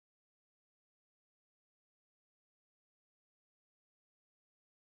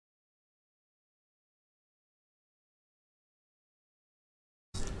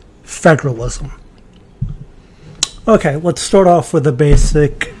federalism. Okay, let's start off with a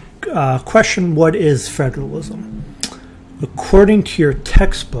basic question. What is federalism? According to your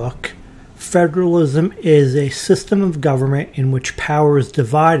textbook, federalism is a system of government in which power is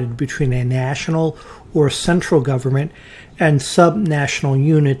divided between a national or central government and subnational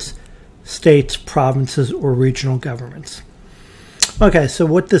units, states, provinces, or regional governments. Okay, so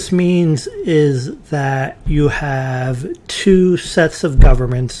what this means is that you have two sets of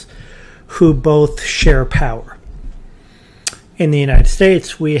governments who both share power. In the United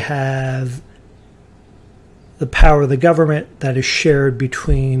States, we have the power of the government that is shared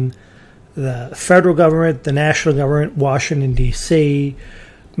between the federal government, the national government, Washington, D.C.,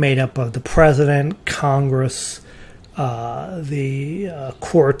 made up of the president, Congress, the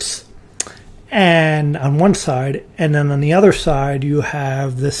courts, and on one side, and then on the other side, you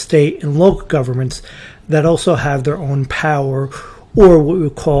have the state and local governments that also have their own power, or what we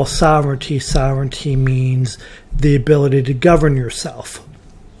call sovereignty. Sovereignty means the ability to govern yourself.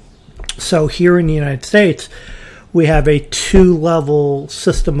 So here in the United States, we have a two-level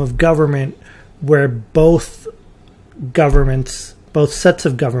system of government where both sets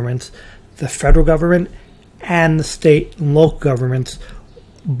of governments, the federal government and the state and local governments,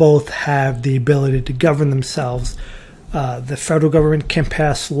 both have the ability to govern themselves. The federal government can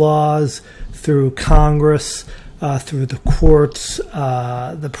pass laws through Congress, through the courts.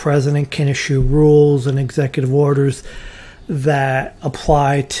 The president can issue rules and executive orders that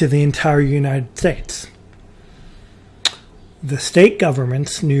apply to the entire United States. The state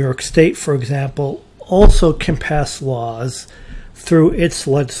governments, New York State, for example, also can pass laws through its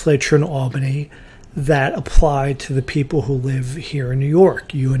legislature in Albany that apply to the people who live here in New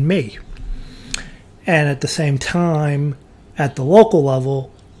York, you and me. And at the same time, at the local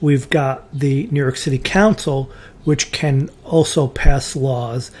level, we've got the New York City Council, which can also pass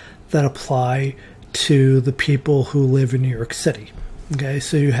laws that apply to the people who live in New York City. Okay,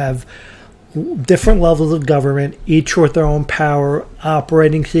 so you have different levels of government, each with their own power,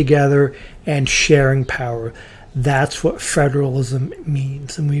 operating together and sharing power. That's what federalism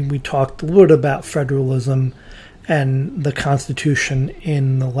means. And we talked a little bit about federalism and the Constitution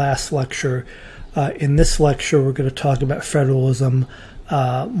in the last lecture. In this lecture, we're going to talk about federalism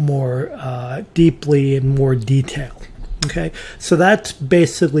more deeply in more detail. Okay, so that's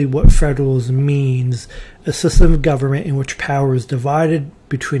basically what federalism means: a system of government in which power is divided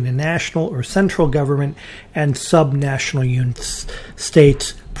between a national or central government and subnational units,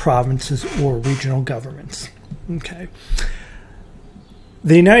 states, provinces, or regional governments. Okay.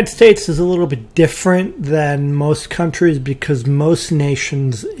 The United States is a little bit different than most countries because most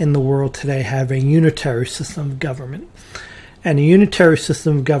nations in the world today have a unitary system of government. And a unitary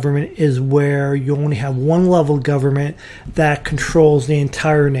system of government is where you only have one level of government that controls the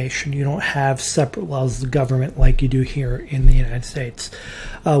entire nation. You don't have separate levels of government like you do here in the United States.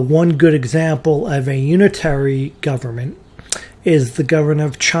 One good example of a unitary government is the government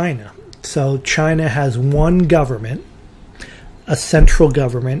of China. So China has one government, a central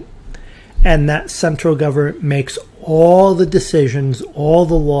government, and that central government makes all the decisions, all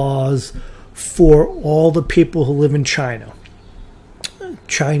the laws for all the people who live in China.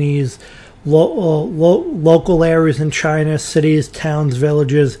 Chinese local areas in China, cities, towns,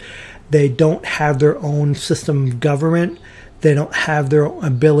 villages, they don't have their own system of government. They don't have their own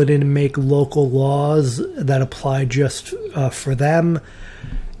ability to make local laws that apply just for them.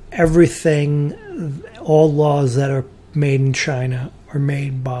 Everything, all laws that are made in China are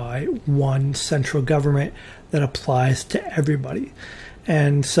made by one central government that applies to everybody.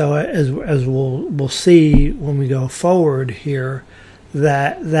 And so as we'll see when we go forward here,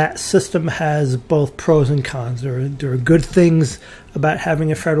 that system has both pros and cons. There are good things about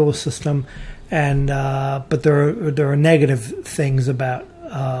having a federal system, and but there are negative things about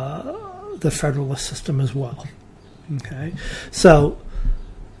the federalist system as well. Okay, so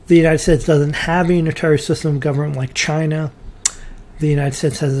the United States doesn't have a unitary system of government like China. The United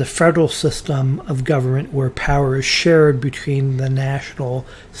States has a federal system of government where power is shared between the national,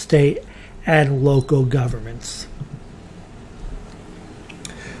 state, and local governments.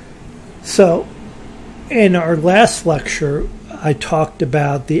 So, in our last lecture, I talked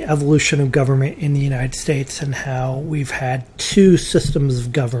about the evolution of government in the United States and how we've had two systems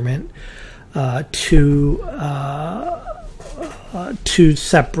of government, two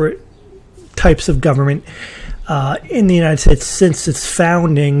separate types of government in the United States since its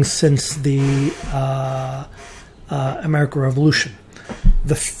founding, since the American Revolution.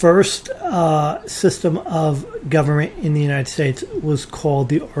 The first system of government in the United States was called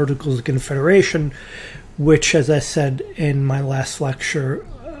the Articles of Confederation, which, as I said in my last lecture,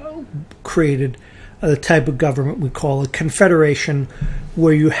 created the type of government we call a confederation,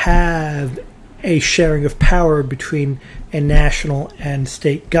 where you have a sharing of power between a national and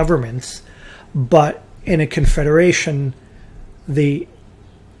state governments. But in a confederation, the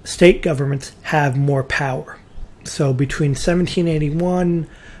state governments have more power. So between 1781,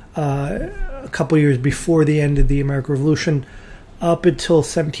 a couple years before the end of the American Revolution, up until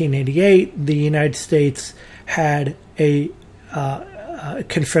 1788, the United States had a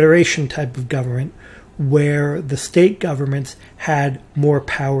confederation type of government where the state governments had more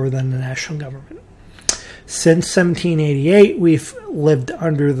power than the national government. Since 1788, we've lived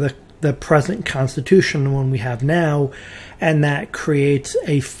under the present constitution, the one we have now, and that creates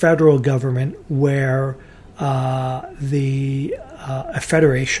a federal government where a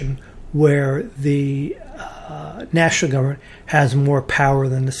federation where the national government has more power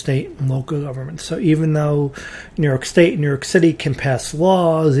than the state and local government. So even though New York State and New York City can pass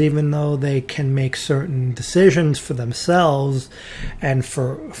laws, even though they can make certain decisions for themselves, and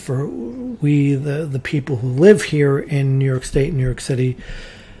for we, the people who live here in New York State and New York City,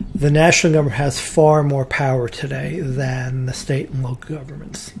 the national government has far more power today than the state and local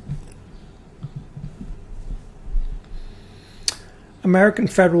governments. American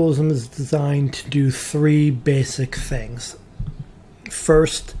federalism is designed to do three basic things.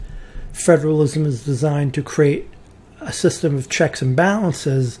 First, federalism is designed to create a system of checks and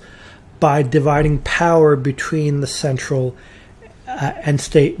balances by dividing power between the central and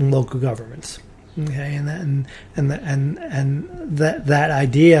state and local governments. Okay, and that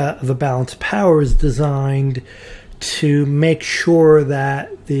idea of a balance of power is designed to make sure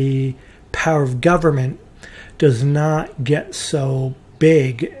that the power of government does not get so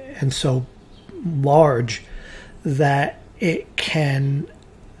big and so large that it can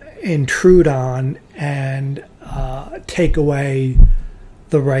intrude on and take away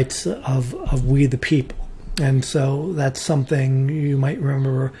the rights of we the people. And so that's something you might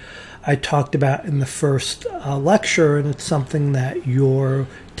remember I talked about in the first lecture, and it's something that your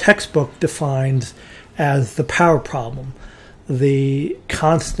textbook defines as the power problem, the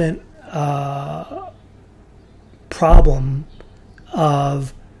constant problem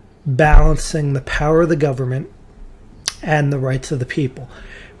of balancing the power of the government and the rights of the people,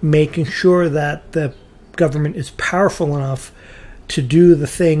 making sure that the government is powerful enough to do the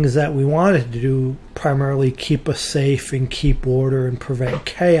things that we want it to do, primarily keep us safe and keep order and prevent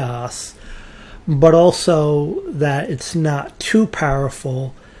chaos, but also that it's not too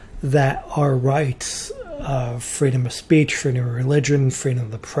powerful that our rights of freedom of speech, freedom of religion, freedom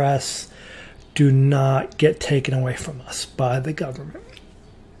of the press do not get taken away from us by the government.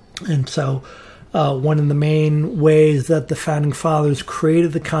 And so one of the main ways that the Founding Fathers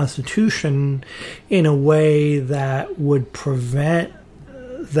created the Constitution in a way that would prevent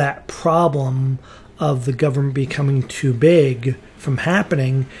that problem of the government becoming too big from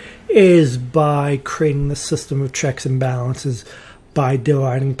happening is by creating the system of checks and balances, by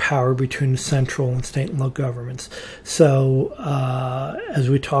dividing power between the central and state and local governments. So, as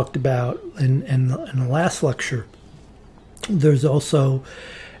we talked about in the last lecture, there's also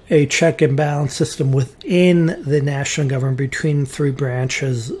a check and balance system within the national government between three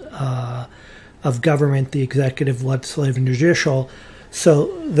branches of government, the executive, legislative, and judicial.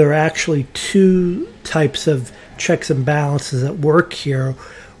 So there are actually two types of checks and balances at work here,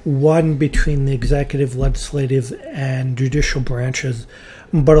 one between the executive, legislative, and judicial branches,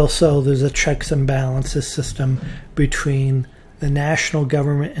 but also there's a checks and balances system between the national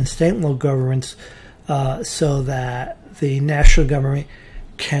government and state and local governments, so that the national government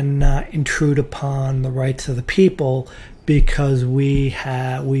cannot intrude upon the rights of the people, because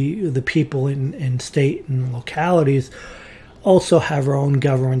the people in state and localities also have our own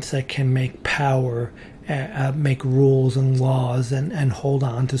governments that can make power, make rules and laws, and hold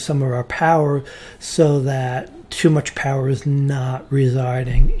on to some of our power, so that too much power is not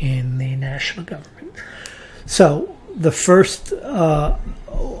residing in the national government. So the first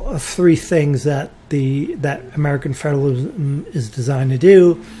three things that American federalism is designed to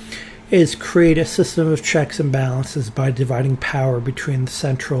do is create a system of checks and balances by dividing power between the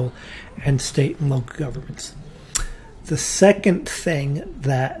central and state and local governments. The second thing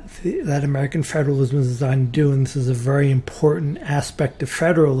that American federalism is designed to do, and this is a very important aspect of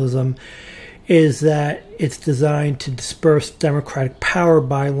federalism, is that it's designed to disperse democratic power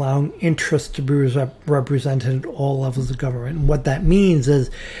by allowing interests to be represented at all levels of government. And what that means is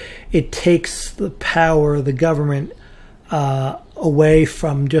it takes the power of the government away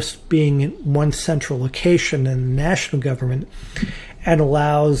from just being in one central location in the national government, and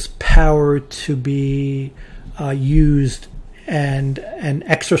allows power to be used and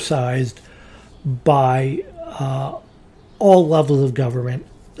exercised by all levels of government,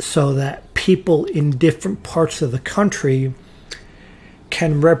 so that people in different parts of the country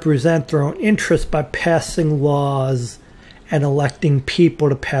can represent their own interests by passing laws and electing people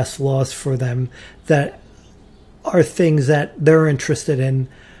to pass laws for them that are things that they're interested in,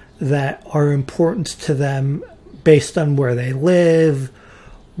 that are important to them based on where they live,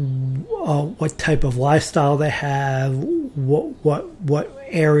 what type of lifestyle they have, what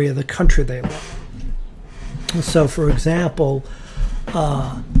area of the country they live. So, for example,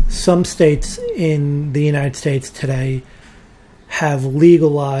 some states in the United States today have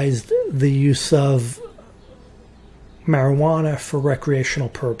legalized the use of marijuana for recreational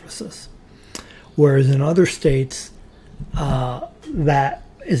purposes, whereas in other states that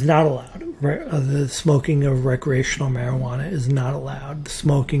is not allowed. The smoking of recreational marijuana is not allowed.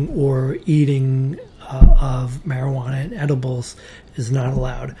 Smoking or eating of marijuana and edibles is not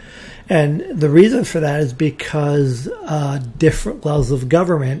allowed. And the reason for that is because different levels of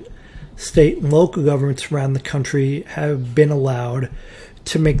government, state and local governments around the country, have been allowed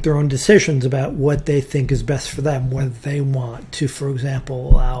to make their own decisions about what they think is best for them, whether they want to, for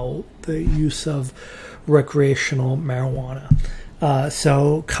example, allow the use of recreational marijuana.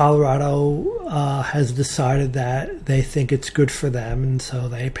 So Colorado has decided that they think it's good for them, and so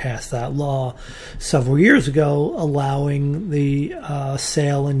they passed that law several years ago allowing the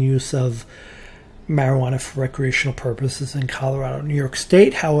sale and use of marijuana for recreational purposes in Colorado. New York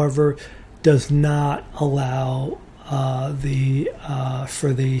State, however, does not allow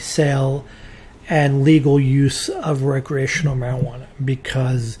for the sale and legal use of recreational marijuana,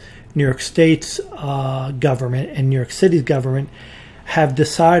 because New York State's government and New York City's government have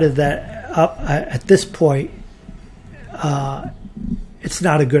decided that at this point it's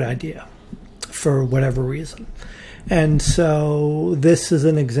not a good idea for whatever reason. And so this is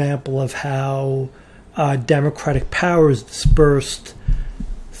an example of how democratic power is dispersed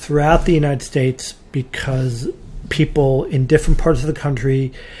throughout the United States, because people in different parts of the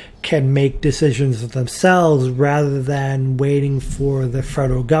country can make decisions themselves rather than waiting for the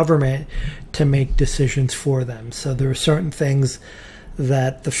federal government to make decisions for them. So there are certain things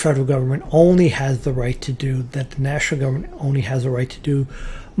that the federal government only has the right to do, that the national government only has the right to do,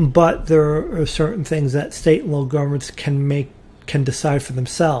 but there are certain things that state and local governments can decide for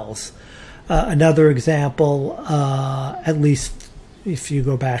themselves. Another example, at least if you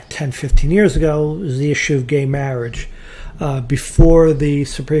go back 10, 15 years ago, is the issue of gay marriage. Before the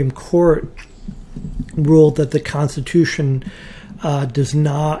Supreme Court ruled that the Constitution does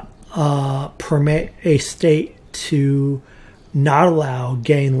not permit a state to not allow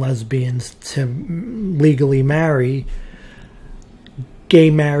gay and lesbians to legally marry, gay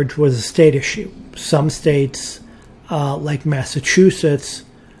marriage was a state issue. Some states, like Massachusetts,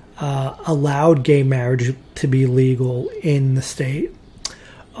 allowed gay marriage to be legal in the state.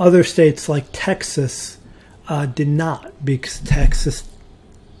 Other states like Texas did not, because Texas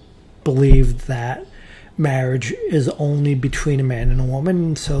believed that marriage is only between a man and a woman,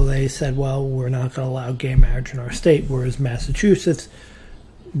 and so they said, well, we're not going to allow gay marriage in our state, whereas Massachusetts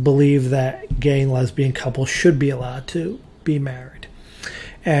believed that gay and lesbian couples should be allowed to be married.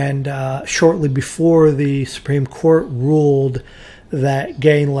 And shortly before the Supreme Court ruled that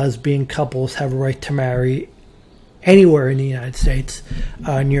gay and lesbian couples have a right to marry anywhere in the United States,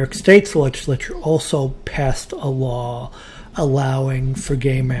 New York State's legislature also passed a law allowing for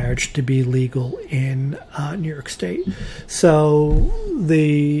gay marriage to be legal in New York State. So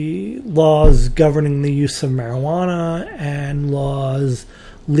the laws governing the use of marijuana and laws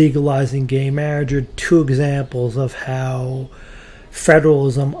legalizing gay marriage are two examples of how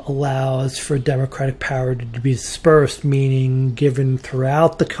federalism allows for democratic power to be dispersed, meaning given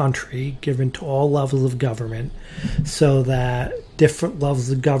throughout the country, given to all levels of government, so that different levels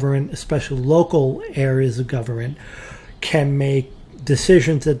of government, especially local areas of government, can make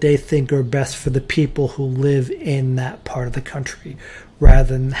decisions that they think are best for the people who live in that part of the country,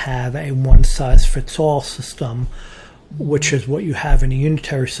 rather than have a one-size-fits-all system, which is what you have in a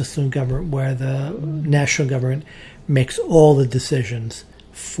unitary system of government, where the national government makes all the decisions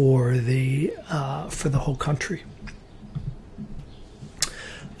for the whole country.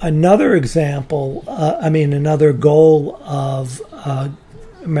 Another example, another goal of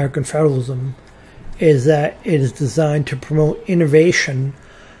American federalism is that it is designed to promote innovation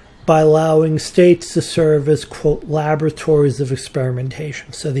by allowing states to serve as, quote, laboratories of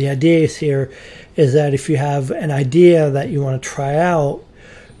experimentation. So the idea here is that if you have an idea that you want to try out,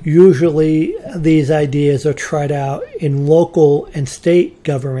 usually these ideas are tried out in local and state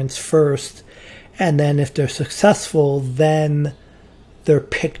governments first, And then if they're successful, then they're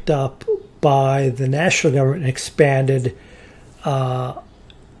picked up by the national government and expanded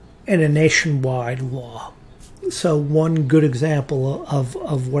in a nationwide law. So one good example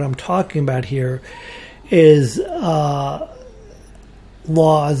of what I'm talking about here is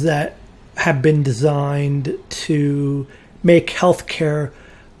laws that have been designed to make healthcare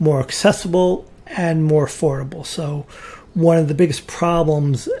more accessible and more affordable. So one of the biggest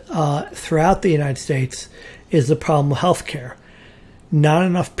problems throughout the United States is the problem of healthcare. Not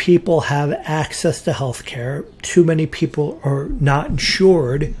enough people have access to healthcare. Too many people are not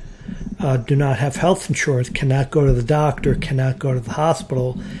insured, do not have health insurance, cannot go to the doctor, cannot go to the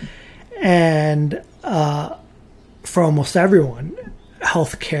hospital. And for almost everyone,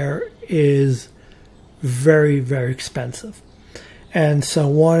 healthcare is very, very expensive. And so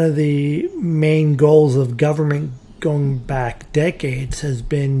one of the main goals of government going back decades has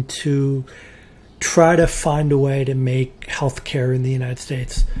been to try to find a way to make healthcare in the United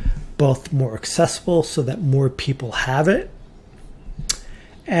States both more accessible so that more people have it,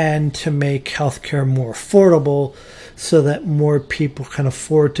 and to make healthcare more affordable so that more people can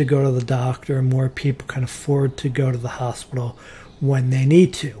afford to go to the doctor and more people can afford to go to the hospital when they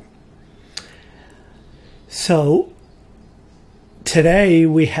need to. So today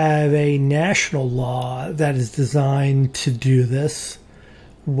we have a national law that is designed to do this,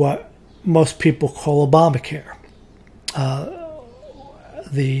 what most people call Obamacare.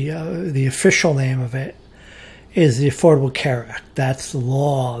 The official name of it is the Affordable Care Act. That's the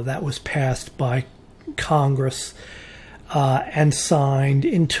law that was passed by Congress and signed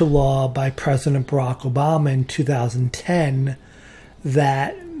into law by President Barack Obama in 2010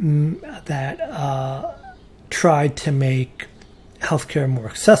 that tried to make healthcare more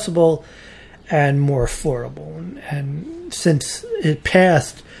accessible and more affordable. And since it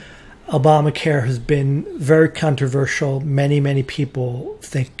passed, Obamacare has been very controversial. Many people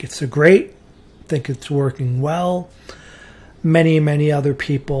think it's think it's working well. Many other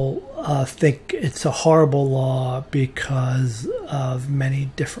people think it's a horrible law because of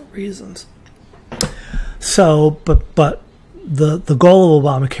many different reasons. So, but the goal of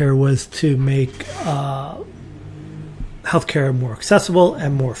Obamacare was to make healthcare more accessible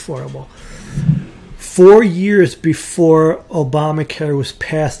and more affordable. 4 years before Obamacare was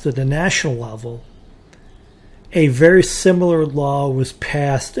passed at the national level, a very similar law was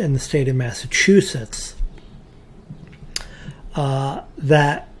passed in the state of Massachusetts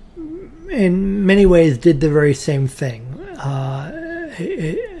that in many ways did the very same thing.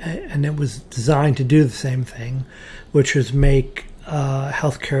 And it was designed to do the same thing, which was make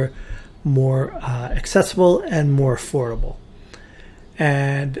healthcare more accessible and more affordable.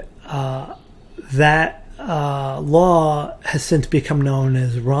 And that law has since become known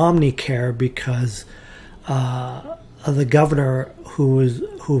as Romneycare because the governor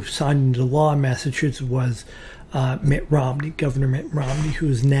who signed into law in Massachusetts was Mitt Romney, Governor Mitt Romney, who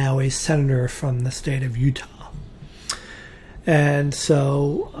is now a senator from the state of Utah. And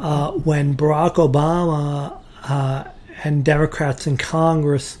so when Barack Obama and Democrats in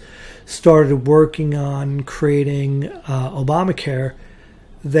Congress started working on creating Obamacare,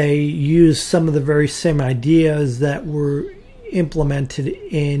 they used some of the very same ideas that were implemented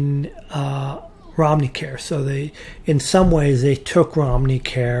in Romneycare. So in some ways, they took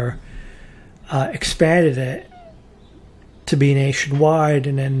Romneycare, expanded it to be nationwide,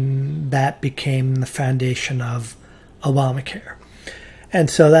 and then that became the foundation of Obamacare. And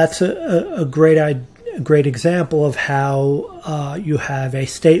so that's a great example of how you have a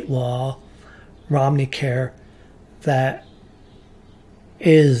state law, Romneycare, that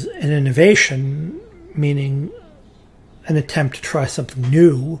is an innovation, meaning an attempt to try something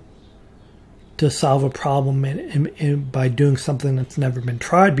new to solve a problem by doing something that's never been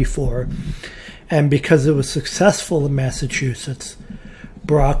tried before. And because it was successful in Massachusetts,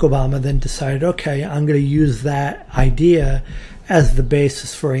 Barack Obama then decided, okay, I'm going to use that idea as the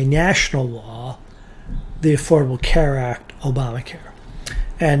basis for a national law, the Affordable Care Act, Obamacare.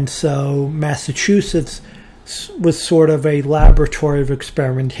 And so Massachusetts was sort of a laboratory of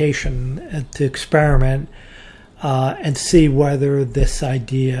experimentation to experiment and see whether this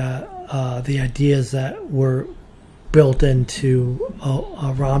idea, the ideas that were built into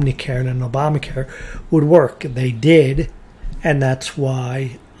Romneycare and Obamacare would work. They did, and that's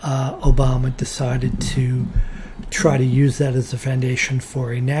why Obama decided to try to use that as the foundation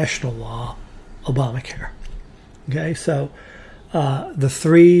for a national law, Obamacare. Okay, so the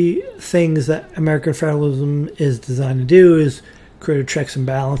three things that American federalism is designed to do is create checks and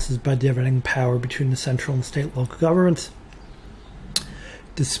balances by dividing power between the central and state and local governments,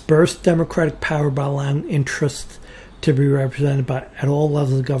 disperse democratic power by allowing interests to be represented by at all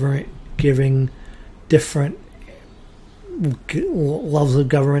levels of government, giving different levels of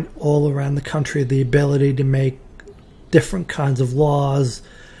government all around the country the ability to make different kinds of laws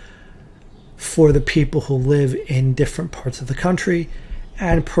for the people who live in different parts of the country,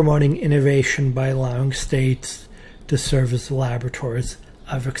 and promoting innovation by allowing states to serve as laboratories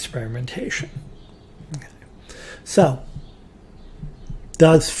of experimentation. Okay. So,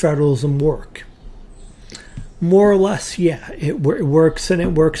 does federalism work? More or less, yeah. It works, and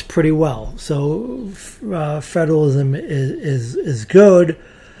it works pretty well. So federalism is good,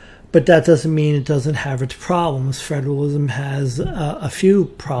 but that doesn't mean it doesn't have its problems. Federalism has a few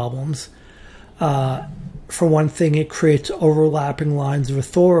problems. For one thing, it creates overlapping lines of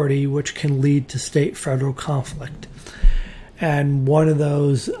authority, which can lead to state-federal conflict. And one of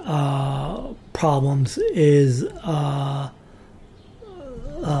those problems is the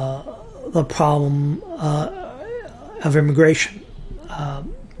problem of immigration,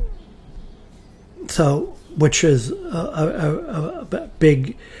 which is a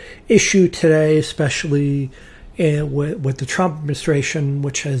big issue today, especially with the Trump administration,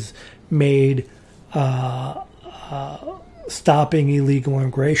 which has made stopping illegal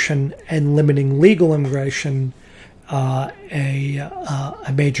immigration and limiting legal immigration a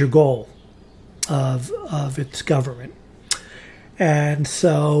major goal of its government. And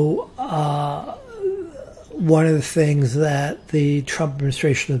so one of the things that the Trump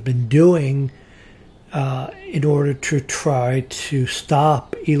administration has been doing in order to try to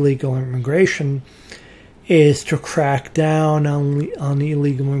stop illegal immigration is to crack down on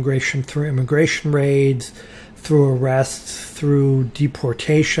illegal immigration through immigration raids, through arrests, through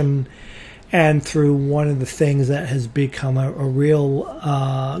deportation, and through one of the things that has become a real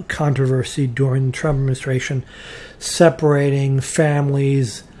controversy during the Trump administration, separating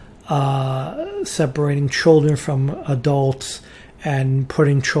families, separating children from adults, and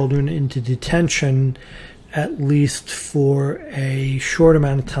putting children into detention at least for a short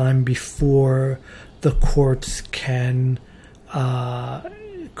amount of time before the courts can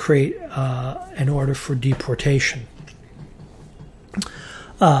create an order for deportation.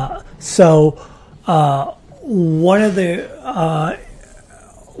 So one of the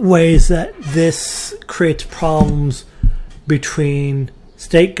ways that this creates problems between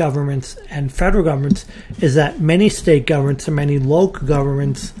state governments and federal governments is that many state governments and many local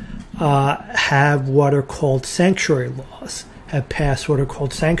governments have what are called sanctuary laws, have passed what are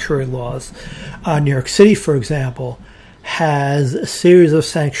called sanctuary laws. New York City, for example, has a series of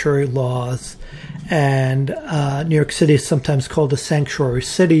sanctuary laws, and New York City is sometimes called a sanctuary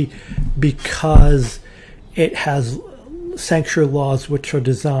city because it has sanctuary laws which are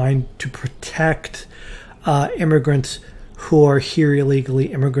designed to protect immigrants who are here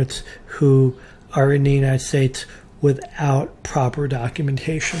illegally, immigrants who are in the United States without proper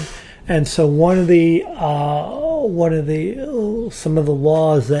documentation. And so some of the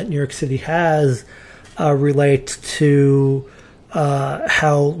laws that New York City has relate to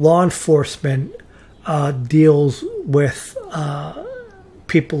how law enforcement deals with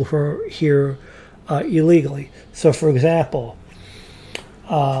people who are here illegally. So, for example,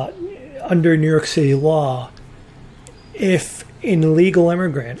 under New York City law, if an illegal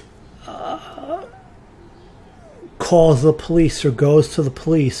immigrant calls the police or goes to the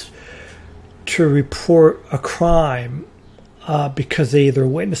police to report a crime because they either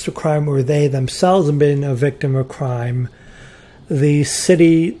witnessed a crime or they themselves have been a victim of a crime, the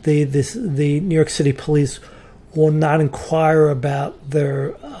New York City police will not inquire about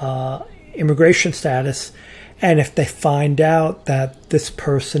their immigration status, and if they find out that this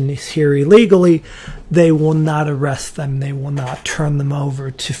person is here illegally, they will not arrest them. They will not turn them over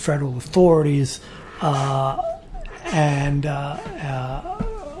to federal authorities,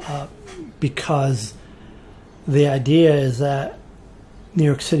 because the idea is that New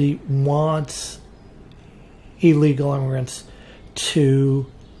York City wants illegal immigrants to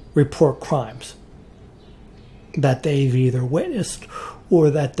report crimes that they've either witnessed or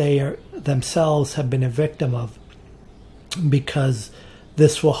that they themselves have been a victim of, because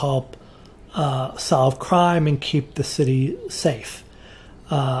this will help solve crime and keep the city safe.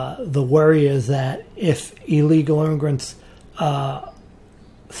 The worry is that if illegal immigrants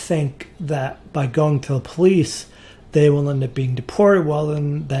think that by going to the police they will end up being deported, well,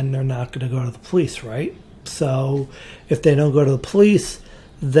 then they're not going to go to the police, right? So if they don't go to the police,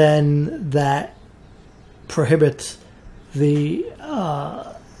 then that prohibits the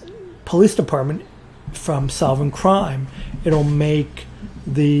police department from solving crime. It'll make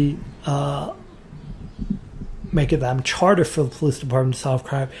the make it that much harder for the police department to solve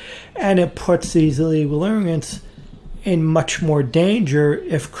crime, and it puts these illegal immigrants in much more danger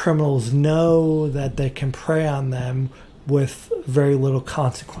if criminals know that they can prey on them with very little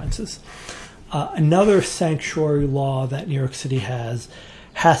consequences. Another sanctuary law that New York City has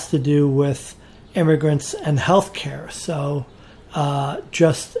to do with immigrants and health care. So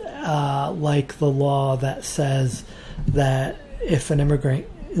just like the law that says that if an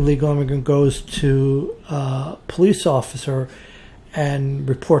illegal immigrant goes to a police officer and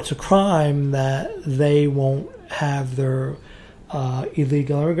reports a crime, that they won't have their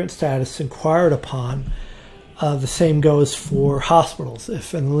illegal immigrant status inquired upon. The same goes for hospitals.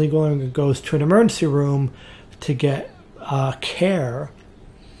 If an illegal immigrant goes to an emergency room to get care,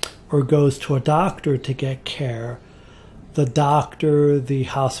 or goes to a doctor to get care, the doctor, the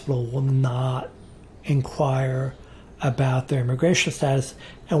hospital will not inquire about their immigration status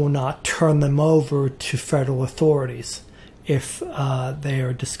and will not turn them over to federal authorities if they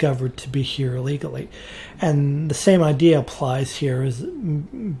are discovered to be here illegally. And the same idea applies here, is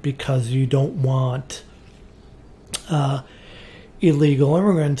because you don't want illegal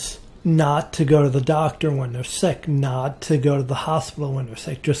immigrants not to go to the doctor when they're sick, not to go to the hospital when they're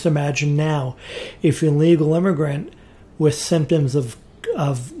sick. Just imagine now, if an illegal immigrant with symptoms of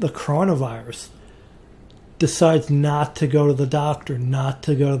the coronavirus decides not to go to the doctor, not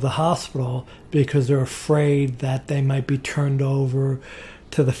to go to the hospital, because they're afraid that they might be turned over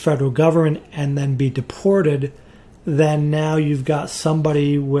to the federal government and then be deported, then now you've got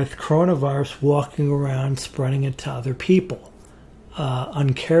somebody with coronavirus walking around spreading it to other people,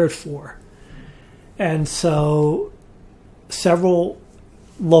 uncared for. And so several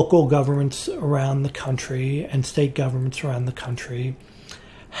local governments around the country and state governments around the country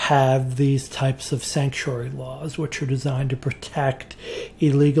have these types of sanctuary laws, which are designed to protect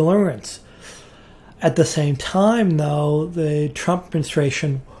illegal immigrants. At the same time, though, the Trump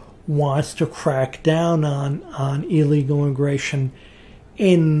administration wants to crack down on illegal immigration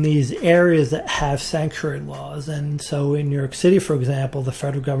in these areas that have sanctuary laws. And so in New York City, for example, the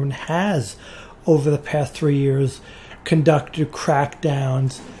federal government has, over the past 3 years, conducted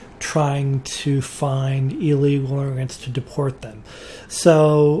crackdowns trying to find illegal immigrants to deport them.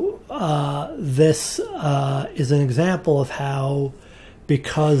 So this is an example of how,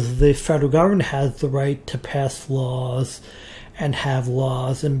 because the federal government has the right to pass laws and have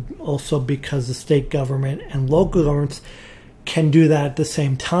laws, and also because the state government and local governments can do that at the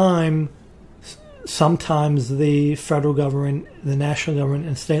same time, sometimes the federal government, the national government,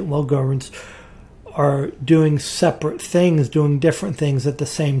 and state and local governments are doing separate things, doing different things at the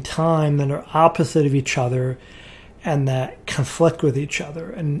same time that are opposite of each other and that conflict with each other.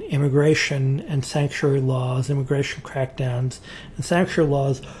 And immigration and sanctuary laws, immigration crackdowns and sanctuary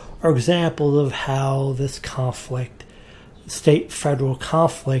laws are examples of how this conflict, state-federal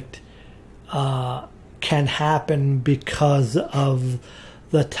conflict, can happen because of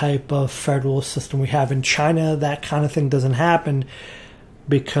the type of federal system we have. In China, that kind of thing doesn't happen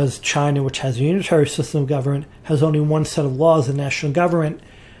because China, which has a unitary system of government, has only one set of laws. The national government,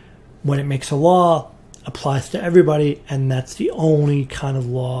 when it makes a law, applies to everybody, and that's the only kind of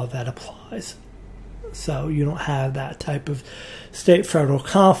law that applies. So you don't have that type of state-federal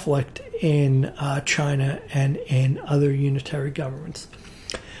conflict in China and in other unitary governments.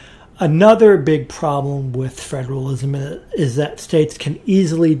 Another big problem with federalism is that states can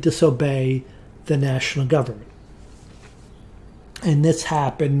easily disobey the national government. And this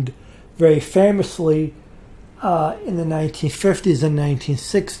happened very famously in the 1950s and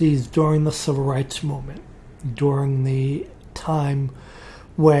 1960s during the Civil Rights Movement, during the time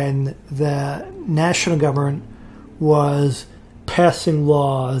when the national government was passing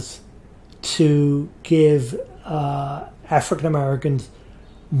laws to give African Americans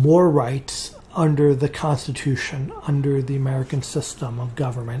more rights under the Constitution, under the American system of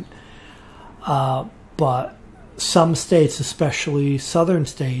government. But some states, especially southern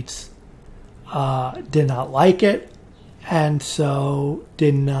states, did not like it, and so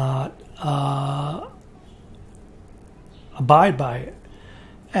did not abide by it,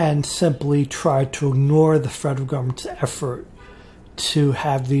 and simply tried to ignore the federal government's effort to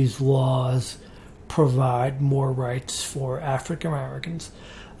have these laws provide more rights for African Americans.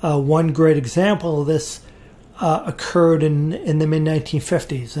 One great example of this occurred in the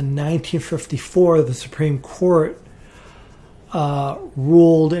mid-1950s. In 1954, the Supreme Court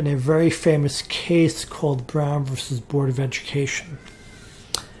ruled in a very famous case called Brown versus Board of Education.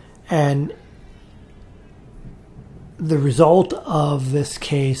 And the result of this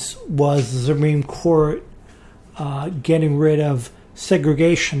case was the Supreme Court getting rid of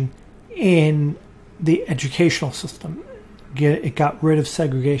segregation in the educational system. It got rid of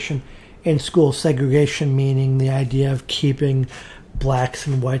segregation in schools. Segregation meaning the idea of keeping blacks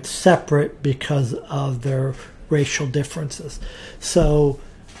and whites separate because of their racial differences. So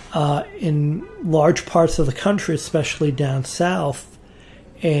in large parts of the country, especially down south,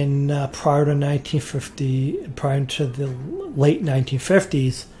 prior to 1950, prior to the late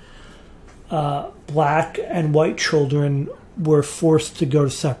 1950s, black and white children were forced to go to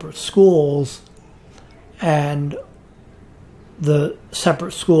separate schools, and the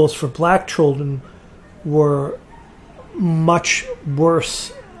separate schools for black children were much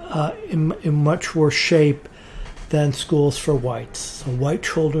worse, in much worse shape than schools for whites. So white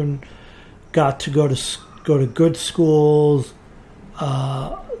children got to go to good schools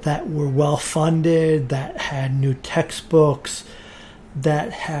that were well funded, that had new textbooks,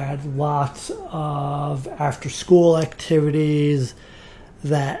 that had lots of after school activities,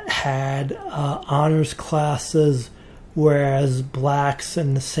 that had honors classes, whereas blacks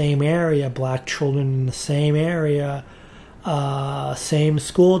in the same area, black children in the same area, same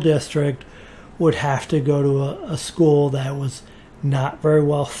school district, would have to go to a school that was not very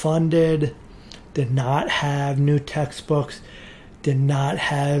well funded, did not have new textbooks, did not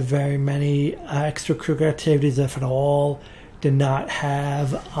have very many extracurricular activities, if at all, did not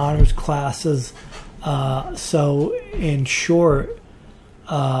have honors classes. So in short,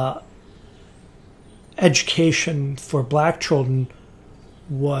 education for black children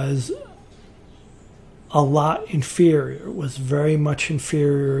was a lot inferior, was very much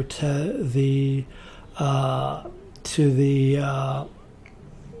inferior to the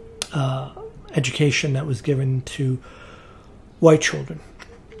education that was given to white children.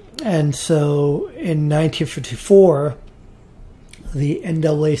 And so in 1954, the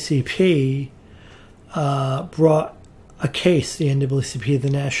NAACP brought a case, the NAACP, the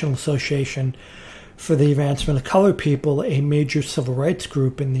National Association for the Advancement of Colored People, a major civil rights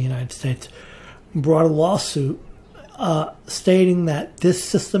group in the United States, brought a lawsuit stating that this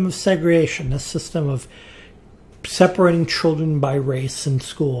system of segregation, this system of separating children by race in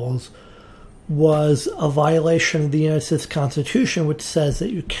schools, was a violation of the United States Constitution, which says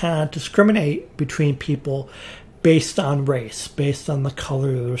that you cannot discriminate between people based on race, based on the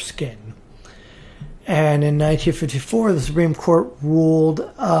color of their skin. And in 1954, the Supreme Court ruled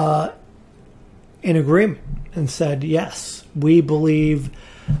in agreement and said, yes, we believe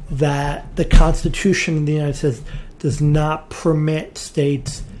that the Constitution of the United States does not permit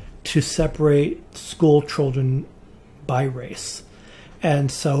states to separate school children by race.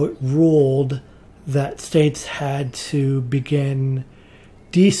 And so it ruled that states had to begin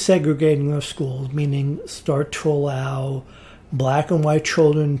desegregating their schools, meaning start to allow black and white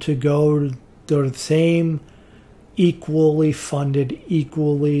children to go to the same equally funded,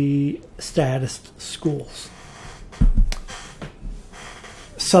 equally statused schools.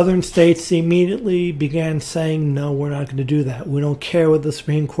 Southern states immediately began saying, no, we're not going to do that. We don't care what the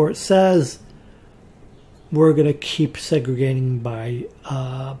Supreme Court says. We're going to keep segregating by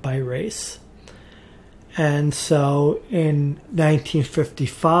race. And so in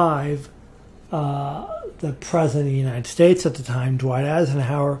 1955, the President of the United States at the time, Dwight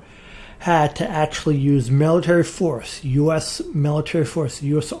Eisenhower, had to actually use military force, U.S. military force, the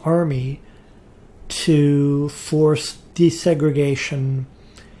U.S. Army, to force desegregation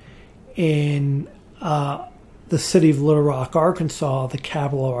in the city of Little Rock, Arkansas, the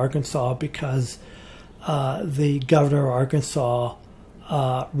capital of Arkansas, because the governor of Arkansas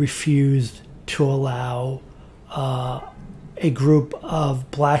refused to allow a group of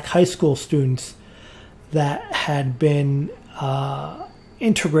black high school students that had been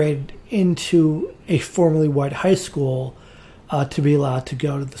integrated into a formerly white high school to be allowed to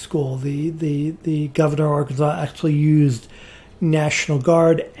go to the school. The governor of Arkansas actually used National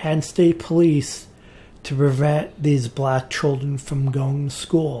Guard and state police to prevent these black children from going to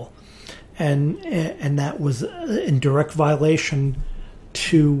school. And that was in direct violation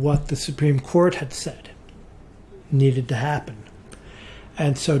to what the Supreme Court had said needed to happen.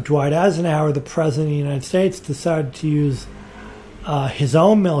 And so Dwight Eisenhower, the President of the United States, decided to use his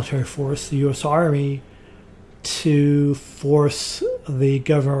own military force, the U.S. Army, to force the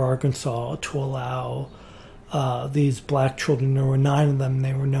governor of Arkansas to allow these black children. There were 9 of them.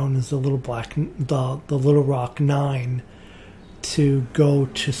 They were known as the Little Rock Nine, to go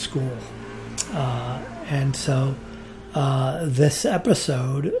to school. And so this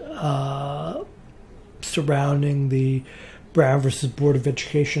episode surrounding the Brown versus Board of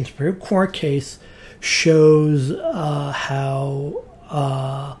Education Supreme Court case shows how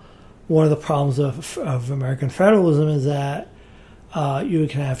one of the problems of American federalism is that You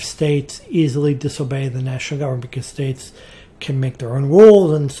can have states easily disobey the national government because states can make their own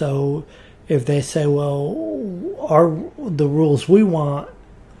rules, and so if they say, well, the rules we want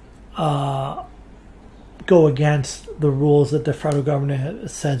go against the rules that the federal government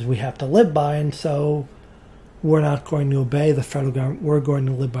says we have to live by, and so we're not going to obey the federal government, we're going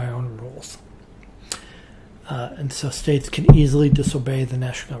to live by our own rules. And so states can easily disobey the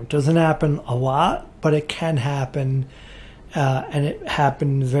national government. It doesn't happen a lot, but it can happen, and it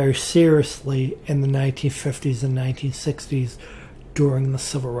happened very seriously in the 1950s and 1960s during the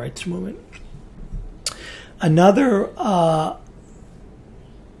Civil Rights Movement. Another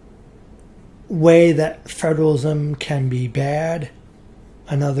way that federalism can be bad,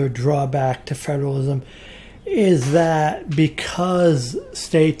 another drawback to federalism, is that because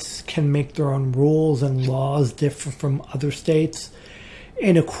states can make their own rules and laws differ from other states,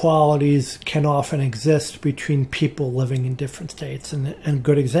 inequalities can often exist between people living in different states. And a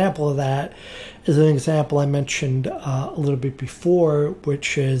good example of that is an example I mentioned a little bit before,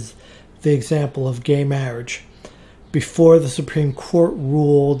 which is the example of gay marriage. Before the Supreme Court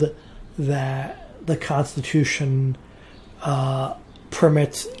ruled that the Constitution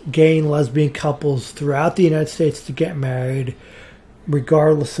permits gay and lesbian couples throughout the United States to get married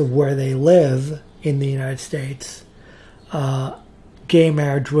regardless of where they live in the United States, gay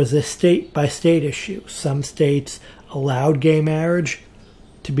marriage was a state-by-state issue. Some states allowed gay marriage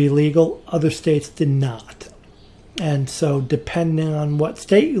to be legal, other states did not. And so depending on what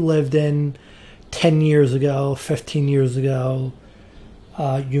state you lived in 10 years ago, 15 years ago,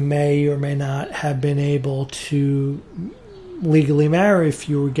 you may or may not have been able to legally marry if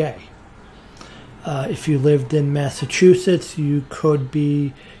you were gay. If you lived in Massachusetts, you could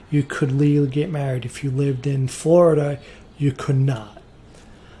legally get married. If you lived in Florida, you could not.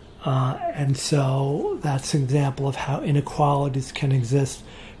 And so that's an example of how inequalities can exist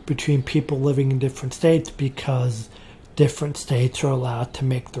between people living in different states because different states are allowed to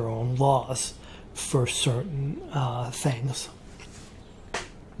make their own laws for certain things.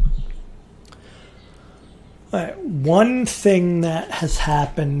 One thing that has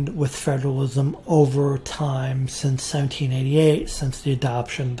happened with federalism over time since 1788, since the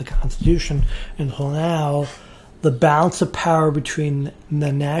adoption of the Constitution until now, the balance of power between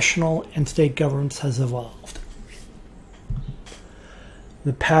the national and state governments has evolved.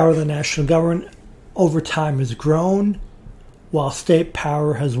 The power of the national government over time has grown while state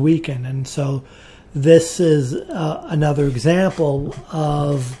power has weakened. And so this is another example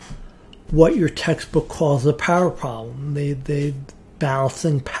of what your textbook calls a power problem. The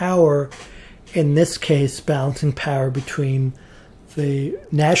balancing power, in this case, balancing power between the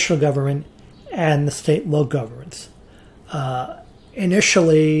national government and the state and local governments.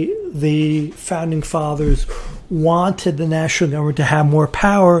 Initially, the founding fathers wanted the national government to have more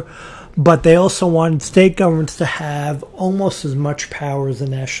power, but they also wanted state governments to have almost as much power as the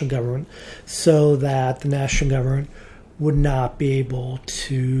national government so that the national government would not be able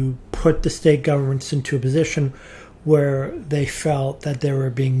to put the state governments into a position where they felt that they were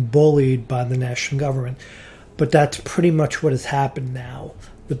being bullied by the national government. But that's pretty much what has happened now.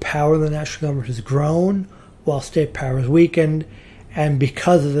 The power of the national government has grown while state power has weakened, and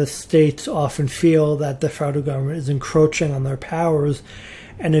because of this, states often feel that the federal government is encroaching on their powers.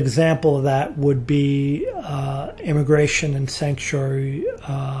 An example of that would be immigration and sanctuary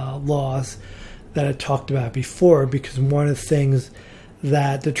laws that I talked about before, because one of the things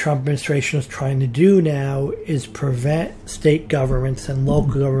that the Trump administration is trying to do now is prevent state governments and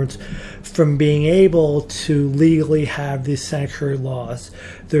local governments from being able to legally have these sanctuary laws.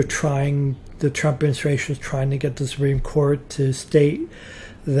 The Trump administration is trying to get the Supreme Court to state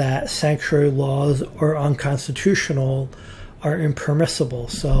that sanctuary laws are unconstitutional, are impermissible.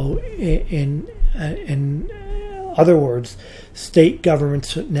 So in other words, state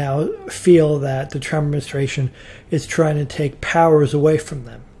governments now feel that the Trump administration is trying to take powers away from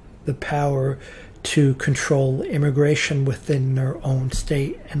them, the power to control immigration within their own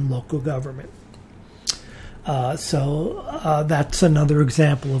state and local government. So that's another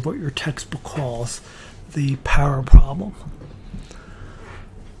example of what your textbook calls the power problem.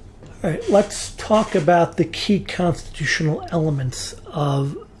 All right, let's talk about the key constitutional elements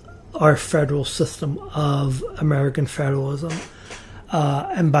of our federal system of American federalism.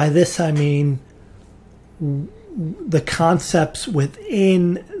 And by this I mean the concepts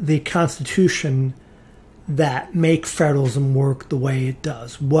within the Constitution that make federalism work the way it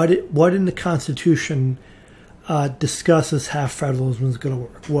does. What in the Constitution discusses how federalism is going to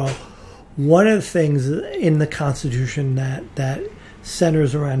work? Well, one of the things in the Constitution that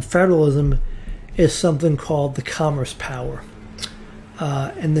centers around federalism is something called the commerce power.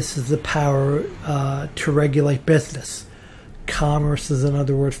 and this is the power to regulate business. Commerce is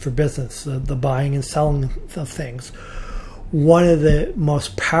another word for business, the buying and selling of things. One of the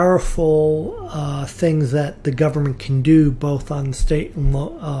most powerful things that the government can do, both on the state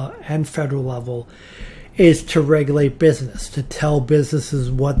and federal level, is to regulate business, to tell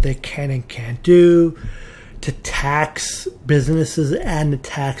businesses what they can and can't do, to tax businesses and to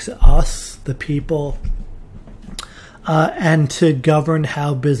tax us, the people, and to govern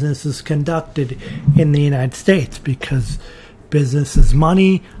how business is conducted in the United States, because business is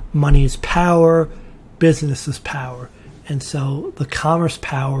money, money is power, business is power. And so the commerce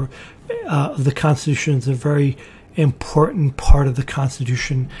power of the Constitution is a very important part of the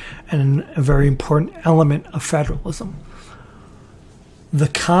Constitution and a very important element of federalism. The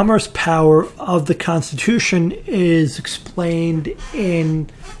commerce power of the Constitution is explained in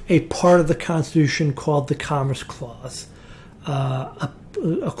a part of the Constitution called the Commerce Clause. A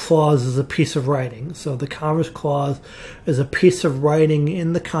clause is a piece of writing. So the Commerce Clause is a piece of writing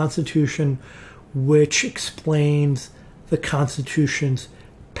in the Constitution which explains the Constitution's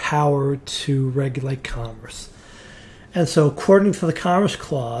power to regulate commerce. And so according to the Commerce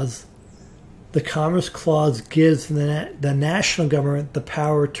Clause gives the national government the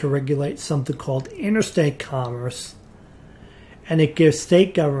power to regulate something called interstate commerce, and it gives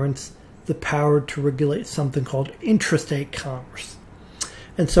state governments the power to regulate something called intrastate commerce.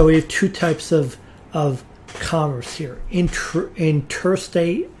 And so we have two types of commerce here,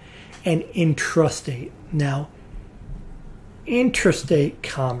 interstate and intrastate. Now, interstate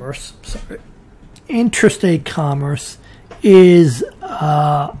commerce is interstate commerce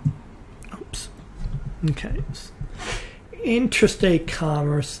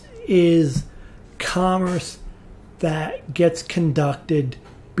is commerce that gets conducted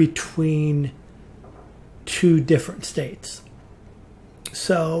between two different states.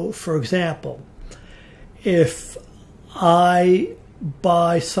 So, for example, if I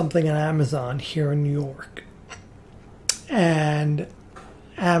buy something on Amazon here in New York, and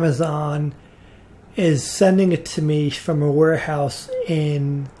Amazon is sending it to me from a warehouse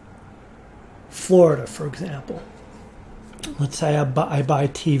in Florida, for example. Let's say I buy a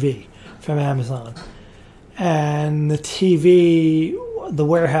TV from Amazon, and the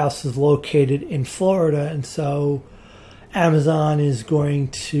warehouse is located in Florida, and so Amazon is going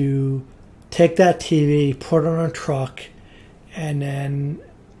to take that TV, put it on a truck, and then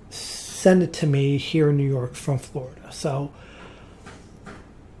send it to me here in New York from Florida. So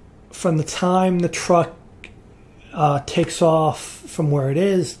from the time the truck takes off from where it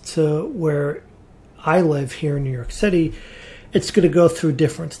is to where I live here in New York City, it's going to go through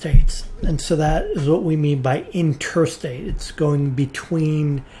different states. And so that is what we mean by interstate. It's going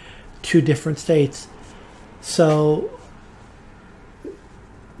between two different states. So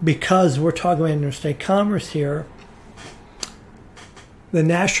because we're talking about interstate commerce here, the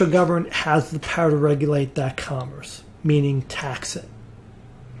national government has the power to regulate that commerce, meaning tax it,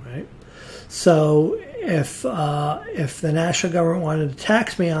 right? So if the national government wanted to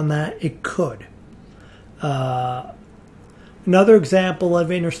tax me on that, it could. Another example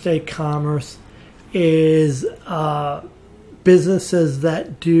of interstate commerce is businesses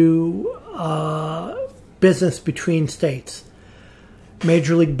that do business between states.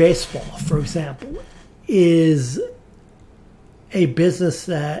 Major League Baseball, for example, is a business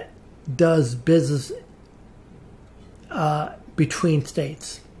that does business between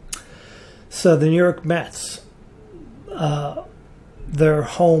states. So the New York Mets, their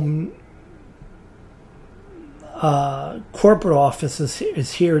home corporate office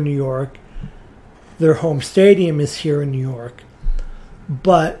is here in New York. Their home stadium is here in New York.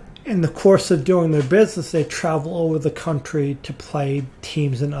 But in the course of doing their business, they travel over the country to play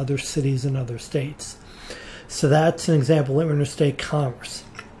teams in other cities and other states. So that's an example of interstate commerce.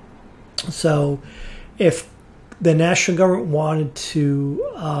 So if the national government wanted to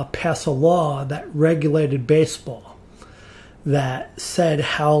pass a law that regulated baseball, that said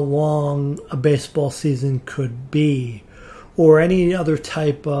how long a baseball season could be, or any other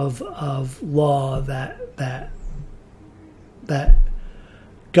type of law that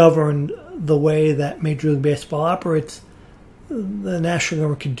governed the way that Major League Baseball operates, the national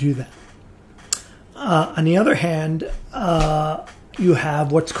government could do that. On the other hand, you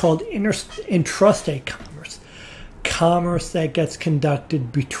have what's called intrastate commerce. Commerce that gets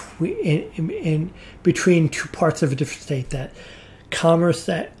conducted between two parts of a different state. That commerce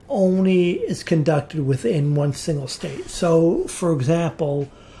that only is conducted within one single state. So, for example,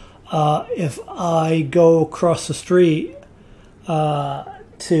 if I go across the street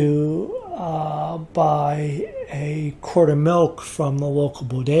to buy a quart of milk from the local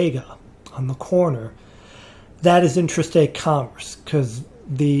bodega on the corner, that is interstate commerce, because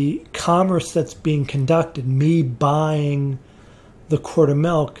the commerce that's being conducted, me buying the quart of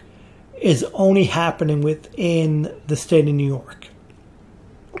milk, is only happening within the state of New York.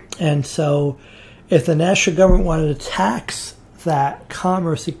 And so if the national government wanted to tax that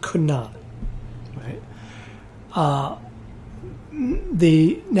commerce, it could not. Right?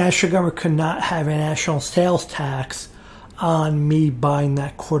 The national government could not have a national sales tax on me buying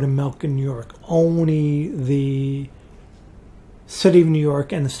that quart of milk in New York. Only the city of New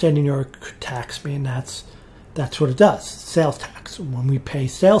York and the state of New York could tax me, and that's what it does, sales tax. When we pay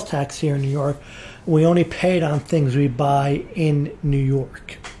sales tax here in New York, we only pay it on things we buy in New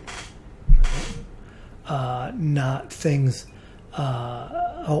York, not things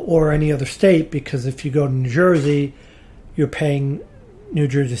or any other state, because if you go to New Jersey, you're paying New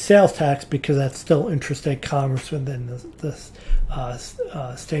Jersey sales tax because that's still interstate commerce within the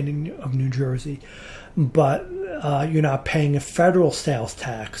state of New Jersey. But you're not paying a federal sales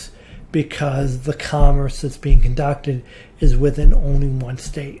tax because the commerce that's being conducted is within only one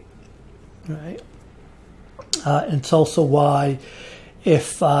state. Right? It's also why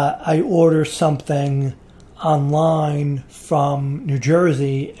if I order something online from New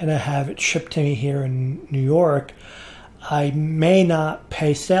Jersey and I have it shipped to me here in New York, I may not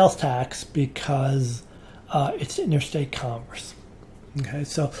pay sales tax because it's interstate commerce. Okay,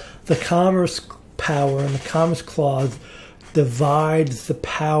 so the Commerce Power and the Commerce Clause divides the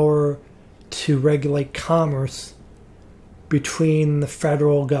power to regulate commerce between the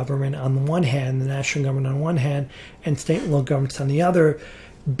federal government on the one hand, the national government on one hand, and state and local governments on the other,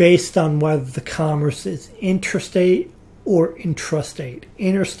 based on whether the commerce is interstate or intrastate.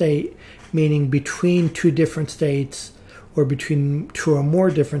 Interstate meaning between two different states or between two or more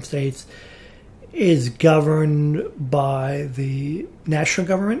different states is governed by the national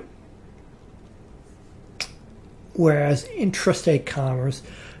government, whereas intrastate commerce,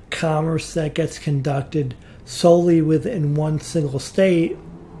 commerce that gets conducted solely within one single state,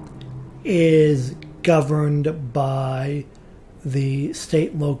 is governed by the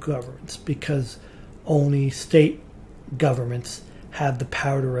state and local governments, because only state governments have the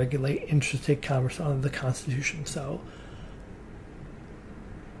power to regulate interstate commerce under the Constitution. So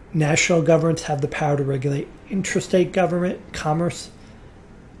national governments have the power to regulate intrastate government commerce,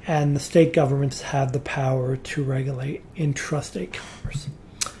 and the state governments have the power to regulate intrastate commerce.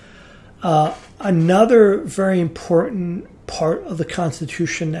 Another very important part of the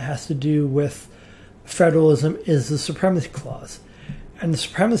Constitution that has to do with federalism is the Supremacy Clause. And the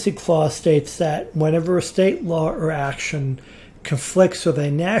Supremacy Clause states that whenever a state law or action conflicts with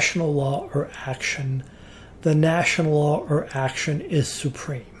a national law or action, the national law or action is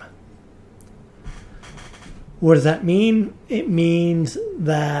supreme. What does that mean? It means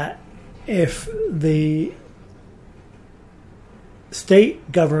that if the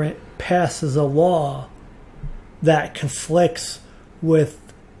state government passes a law that conflicts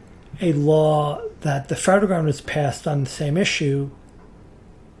with a law that the federal government has passed on the same issue,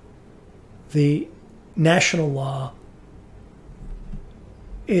 the national law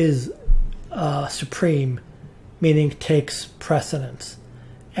is supreme, meaning takes precedence,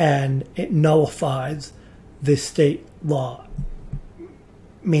 and it nullifies the state law,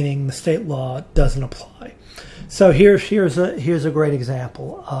 meaning the state law doesn't apply. So here's a great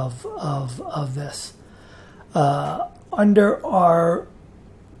example of this. Under our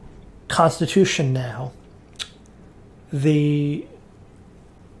Constitution now, the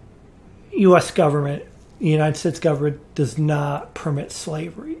U.S. government, the United States government, does not permit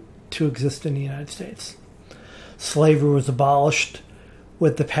slavery to exist in the United States. Slavery was abolished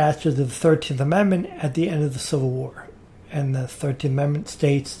with the passage of the 13th Amendment at the end of the Civil War. And the 13th Amendment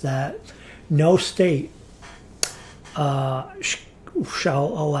states that no state shall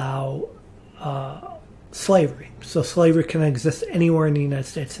allow slavery. So slavery can exist anywhere in the United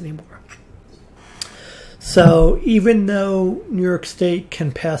States anymore. So even though New York State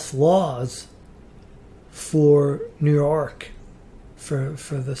can pass laws for New York, for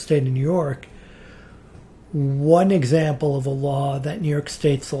the state of New York, one example of a law that New York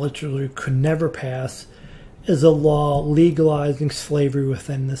State's legislature could never pass is a law legalizing slavery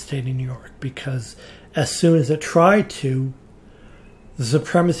within the state of New York, because as soon as it tried to, the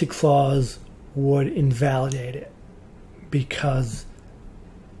Supremacy Clause would invalidate it, because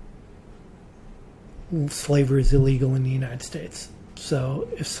slavery is illegal in the United States. So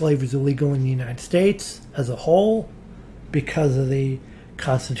if slavery is illegal in the United States as a whole, because of the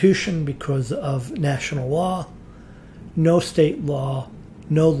Constitution, because of national law, no state law,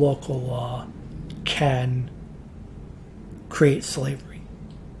 no local law can create slavery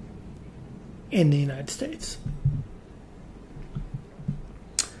in the United States.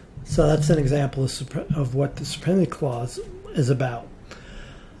 So that's an example of what the Supremacy Clause is about.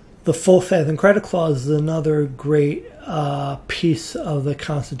 The Full Faith and Credit Clause is another great piece of the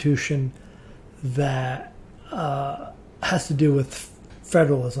Constitution that has to do with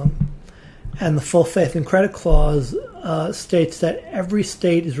federalism. And the Full Faith and Credit Clause states that every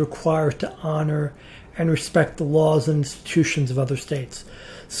state is required to honor and respect the laws and institutions of other states.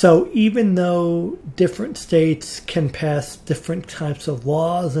 So even though different states can pass different types of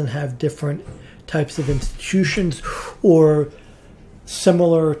laws and have different types of institutions or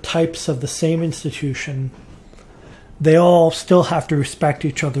similar types of the same institution, they all still have to respect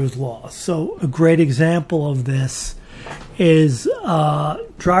each other's laws. So a great example of this is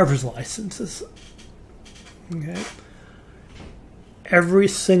driver's licenses. Okay. Every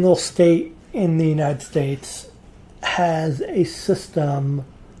single state in the United States has a system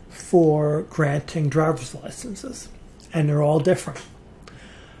for granting driver's licenses, and they're all different.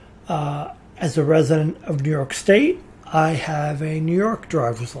 As a resident of New York State, I have a New York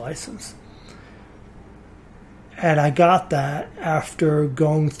driver's license. And I got that after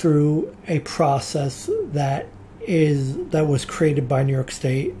going through a process that was created by New York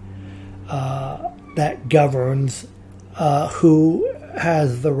State that governs who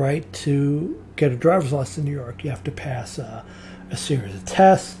has the right to get a driver's license in New York. You have to pass a series of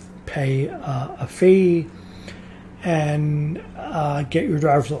tests, pay a fee, and get your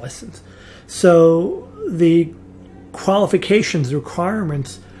driver's license. So the qualifications, the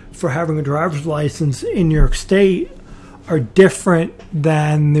requirements for having a driver's license in New York State are different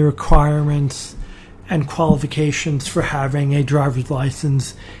than the requirements and qualifications for having a driver's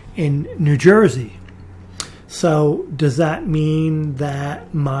license in New Jersey. So does that mean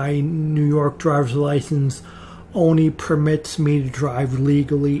that my New York driver's license only permits me to drive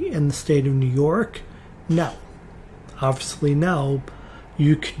legally in the state of New York? No. Obviously no.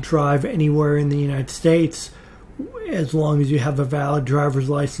 You can drive anywhere in the United States as long as you have a valid driver's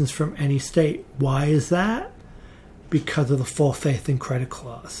license from any state. Why is that? Because of the Full Faith and Credit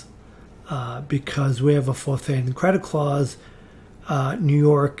Clause. Because we have a Full Faith and Credit Clause, New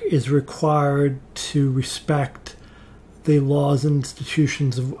York is required to respect the laws and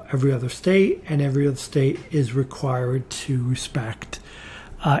institutions of every other state, and every other state is required to respect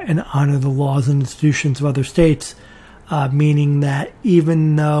and honor the laws and institutions of other states, meaning that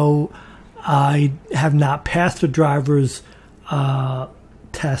even though I have not passed a driver's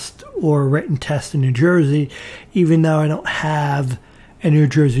test or written test in New Jersey, even though I don't have a New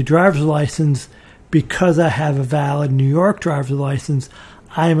Jersey driver's license, because I have a valid New York driver's license,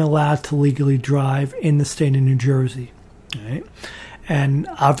 I am allowed to legally drive in the state of New Jersey. Right? And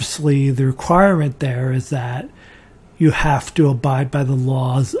obviously the requirement there is that you have to abide by the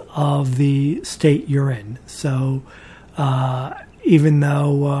laws of the state you're in. So even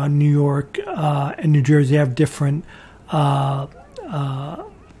though New York and New Jersey have different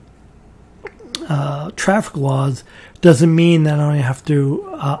traffic laws, doesn't mean that I only have to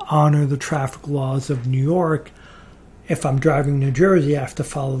honor the traffic laws of New York. If I'm driving New Jersey, I have to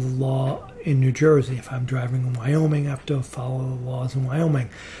follow the law in New Jersey. If I'm driving in Wyoming, I have to follow the laws in Wyoming.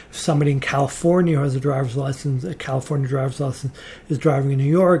 If somebody in California who has a driver's license, a California driver's license, is driving in New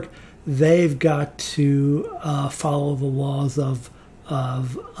York, they've got to follow the laws of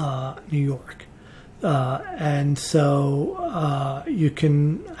New York. And so I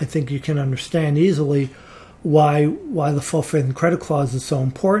think you can understand easily why the Full Faith and Credit Clause is so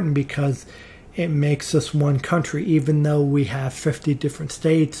important, because it makes us one country. Even though we have 50 different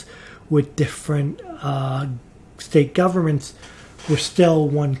states with different state governments, we're still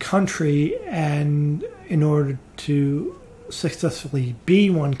one country, and in order to successfully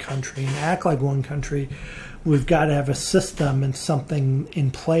be one country and act like one country, we've got to have a system and something in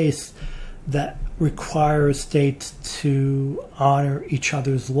place that requires states to honor each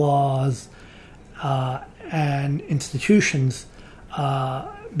other's laws and institutions,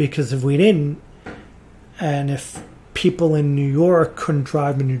 because if we didn't, and if people in New York couldn't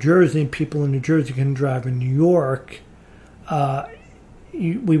drive in New Jersey and people in New Jersey couldn't drive in New York,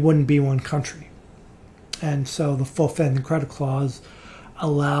 we wouldn't be one country. And so the Full Faith and Credit Clause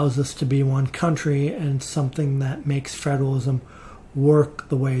allows us to be one country, and something that makes federalism work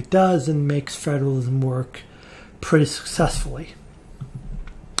the way it does and makes federalism work pretty successfully.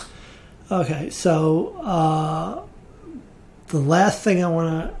 Okay, so the last thing I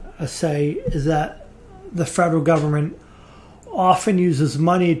want to say is that the federal government often uses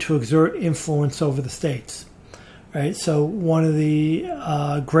money to exert influence over the states. right? So one of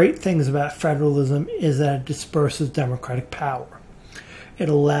the great things about federalism is that it disperses democratic power. It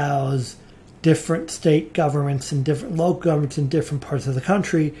allows different state governments and different local governments in different parts of the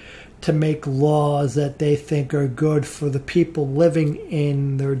country to make laws that they think are good for the people living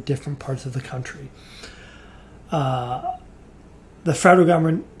in their different parts of the country. The federal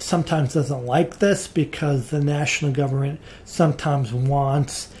government sometimes doesn't like this because the national government sometimes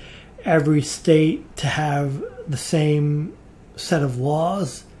wants every state to have the same set of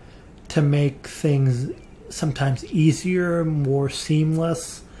laws to make things sometimes easier, more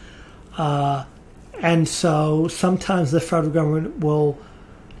seamless. And so sometimes the federal government will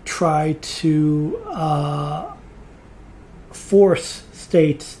try to force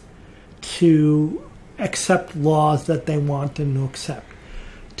states to accept laws that they want them to accept,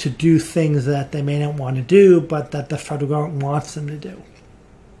 to do things that they may not want to do, but that the federal government wants them to do.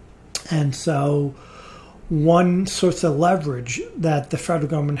 And so one source of leverage that the federal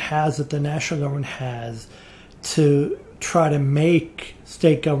government has, that the national government has, to try to make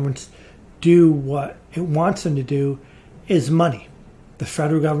state governments do what it wants them to do is money. The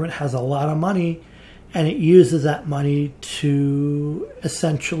federal government has a lot of money, and it uses that money to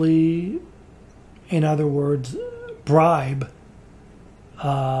essentially, in other words, bribe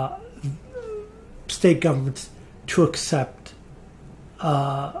state governments to accept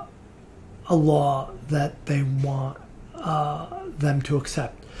a law that they want them to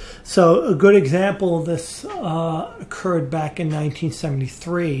accept. So a good example of this occurred back in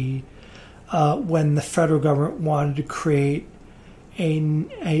 1973 when the federal government wanted to create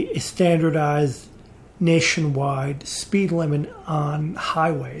a standardized nationwide speed limit on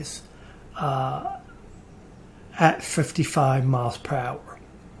highways at 55 miles per hour.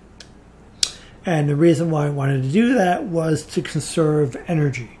 And the reason why I wanted to do that was to conserve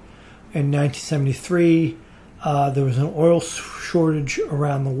energy. In 1973, there was an oil shortage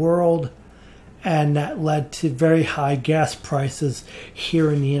around the world, and that led to very high gas prices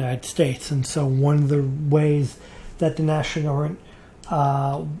here in the United States. And so one of the ways that the national government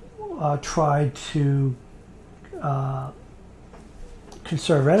tried to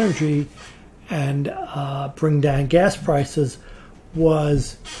conserve energy and bring down gas prices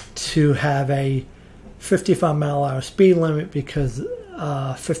was to have a 55-mile-an-hour speed limit, because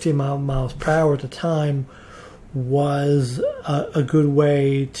 50 miles per hour at the time was a good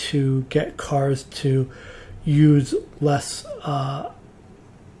way to get cars to use less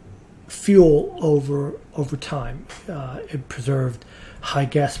fuel over time. It preserved high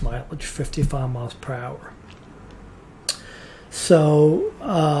gas mileage, 55 miles per hour. So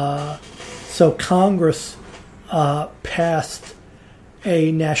Congress passed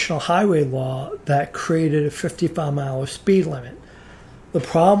a national highway law that created a 55-mile speed limit. The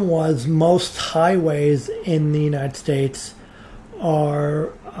problem was most highways in the United States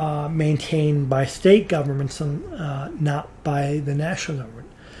are maintained by state governments and not by the national government.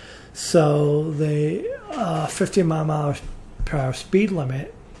 So the 50-mile per hour speed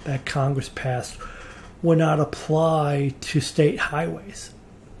limit that Congress passed would not apply to state highways.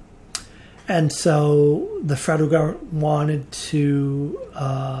 And so the federal government wanted to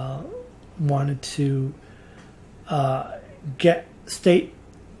get state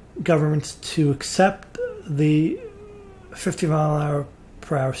governments to accept the 50-mile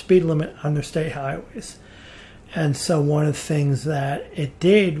per hour speed limit on their state highways. And so one of the things that it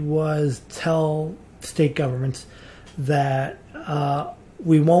did was tell state governments that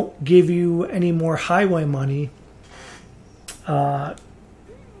we won't give you any more highway money,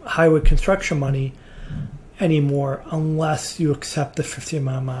 highway construction money anymore, unless you accept the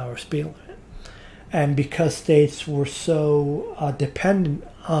 50-mile speed limit. And because states were so dependent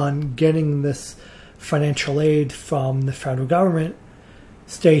on getting this financial aid from the federal government,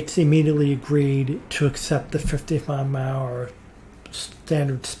 states immediately agreed to accept the 55-mile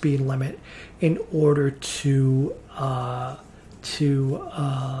standard speed limit in order to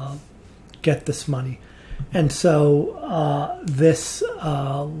get this money. And so this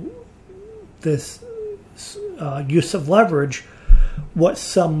use of leverage, what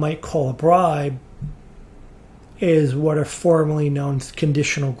some might call a bribe, is what are formally known as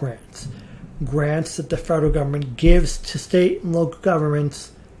conditional grants. Grants that the federal government gives to state and local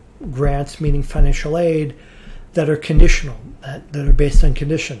governments, grants meaning financial aid, that are conditional, that are based on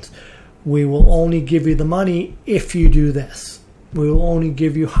conditions. We will only give you the money if you do this. We will only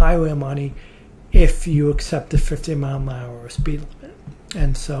give you highway money if you accept the 50-mile speed limit.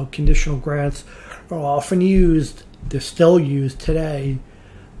 And so conditional grants are often used, they're still used today,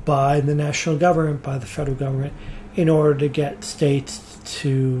 by the national government, by the federal government, in order to get states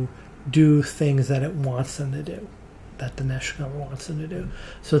to do things that it wants them to do. that the national government wants them to do.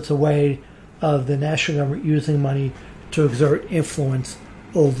 So it's a way of the national government using money to exert influence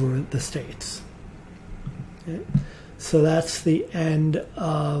over the states. Okay? So that's the end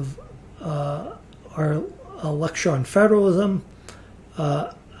of our lecture on federalism.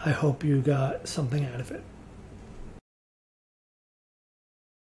 I hope you got something out of it.